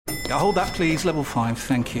Hold that, please. Level 5,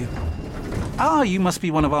 thank you. Ah, you must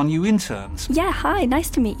be one of our new interns. Yeah, hi, nice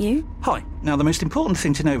to meet you. Hi. Now, the most important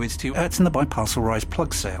thing to know is to in the biparcel rise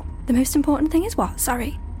plug sale. The most important thing is what?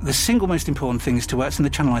 Sorry. The single most important thing is to in the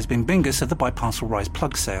channelized bin bingus of the biparcel rise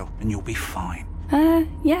plug sale, and you'll be fine.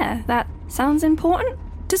 Yeah, that sounds important.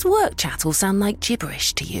 Does work chat all sound like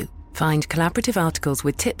gibberish to you? Find collaborative articles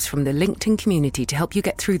with tips from the LinkedIn community to help you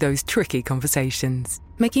get through those tricky conversations.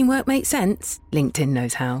 Making work make sense? LinkedIn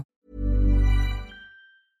knows how.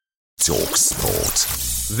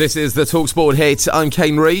 talkSPORT. This is the talkSPORT hit. I'm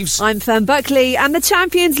Kane Reeves. I'm Fern Buckley, and the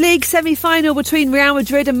Champions League semi-final between Real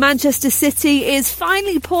Madrid and Manchester City is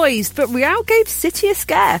finally poised, but Real gave City a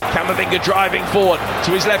scare. Camavinga driving forward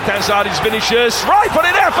to his left-hand side, his Vinicius,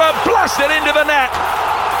 right-footed effort, blasted into the net.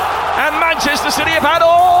 And Manchester City have had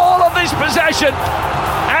all of this possession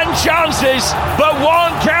and chances, but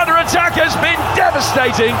one counter-attack has been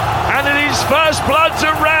devastating, and it is first blood to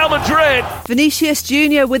Real Madrid. Vinicius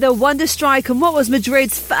Jr. with a wonder strike on what was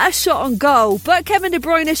Madrid's first shot on goal, but Kevin De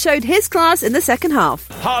Bruyne showed his class in the second half.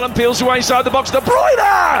 Haaland peels away inside the box, De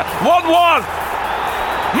Bruyne! 1-1.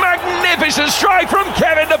 Magnificent strike from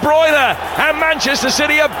Kevin De Bruyne, and Manchester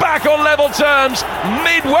City are back on level terms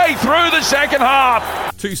midway through the second half.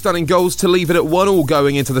 Two stunning goals to leave it at 1-1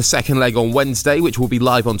 going into the second leg on Wednesday, which will be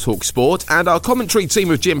live on talkSPORT. And our commentary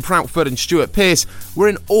team of Jim Proutford and Stuart Pearce were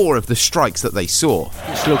in awe of the strikes that they saw.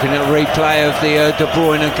 Just looking at a replay of the De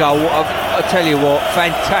Bruyne goal. I tell you what,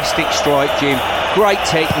 fantastic strike, Jim. Great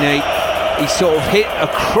technique. He sort of hit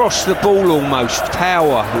across the ball almost.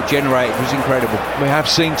 Power it generated was incredible. We have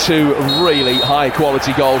seen two really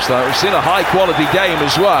high-quality goals, though. We've seen a high-quality game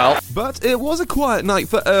as well. But it was a quiet night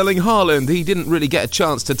for Erling Haaland. He didn't really get a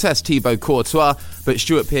chance to test Thibaut Courtois, but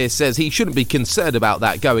Stuart Pearce says he shouldn't be concerned about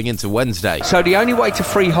that going into Wednesday. So the only way to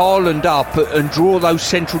free Haaland up and draw those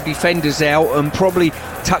central defenders out and probably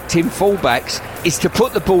tucked-in fullbacks is to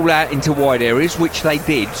put the ball out into wide areas, which they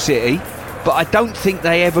did, City. But I don't think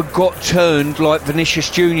they ever got turned like Vinicius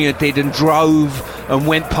Jr. did and drove and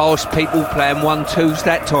went past people playing 1-2s,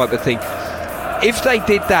 that type of thing. If they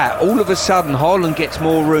did that, all of a sudden Haaland gets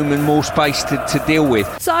more room and more space to deal with.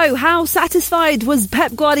 So, how satisfied was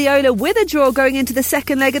Pep Guardiola with a draw going into the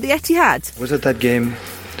second leg at the Etihad? Was it that game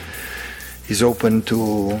is open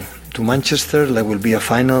to Manchester? There will be a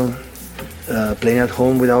final, playing at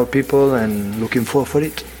home with our people and looking forward for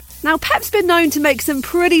it. Now, Pep's been known to make some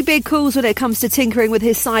pretty big calls when it comes to tinkering with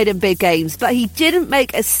his side in big games, but he didn't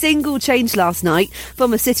make a single change last night.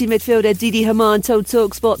 Former City midfielder Didi Hamann told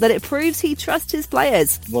talkSPORT that it proves he trusts his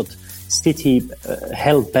players. What City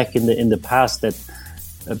held back in the past, that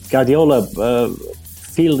Guardiola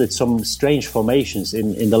fielded some strange formations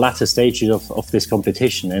in the latter stages of this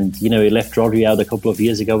competition. And, he left Rodri out a couple of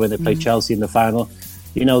years ago when they played Chelsea in the final.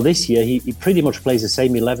 This year he pretty much plays the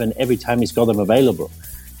same 11 every time he's got them available.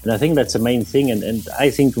 And I think that's the main thing. And I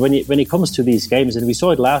think when it comes to these games, and we saw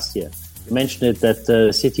it last year, you mentioned it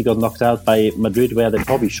that City got knocked out by Madrid where they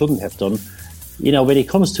probably shouldn't have done. When it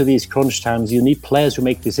comes to these crunch times, you need players who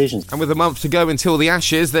make decisions. And with a month to go until the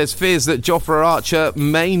Ashes, there's fears that Jofra Archer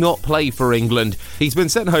may not play for England. He's been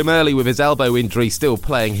sent home early with his elbow injury still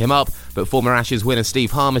playing him up, but former Ashes winner Steve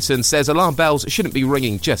Harmison says alarm bells shouldn't be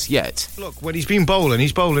ringing just yet. Look, when he's been bowling,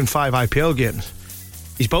 he's bowling 5 IPL games.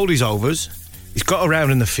 He's bowled his overs. He's got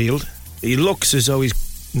around in the field. He looks as though he's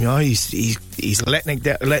letting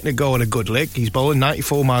it go at a good lick. He's bowling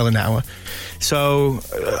 94 mile an hour. So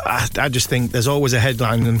I just think there's always a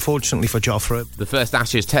headline, unfortunately, for Jofra. The first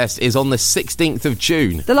Ashes test is on the 16th of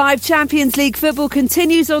June. The live Champions League football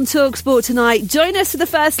continues on talkSPORT tonight. Join us for the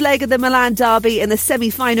first leg of the Milan derby in the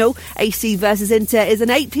semi-final. AC versus Inter is an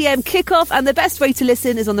 8 p.m. kickoff, and the best way to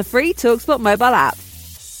listen is on the free talkSPORT mobile app.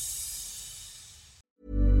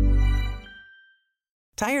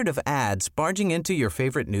 Tired of ads barging into your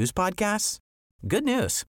favorite news podcasts? Good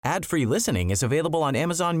news. Ad-free listening is available on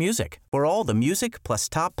Amazon Music for all the music plus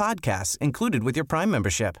top podcasts included with your Prime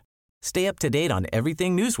membership. Stay up to date on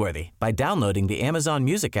everything newsworthy by downloading the Amazon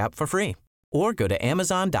Music app for free or go to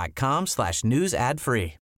amazon.com/news ad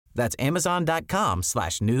free. That's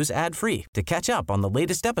amazon.com/news ad free to catch up on the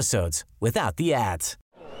latest episodes without the ads.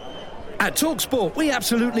 At talkSPORT, we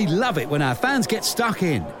absolutely love it when our fans get stuck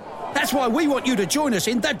in. That's why we want you to join us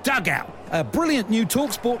in The Dugout, a brilliant new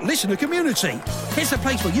talkSPORT listener community. It's a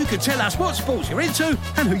place where you can tell us what sports you're into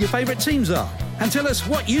and who your favourite teams are. And tell us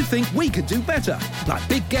what you think we could do better, like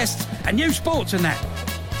big guests and new sports and that.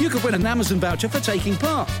 You could win an Amazon voucher for taking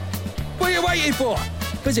part. What are you waiting for?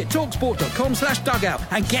 Visit talksport.com/dugout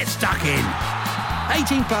and get stuck in.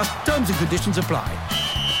 18 plus, terms and conditions apply.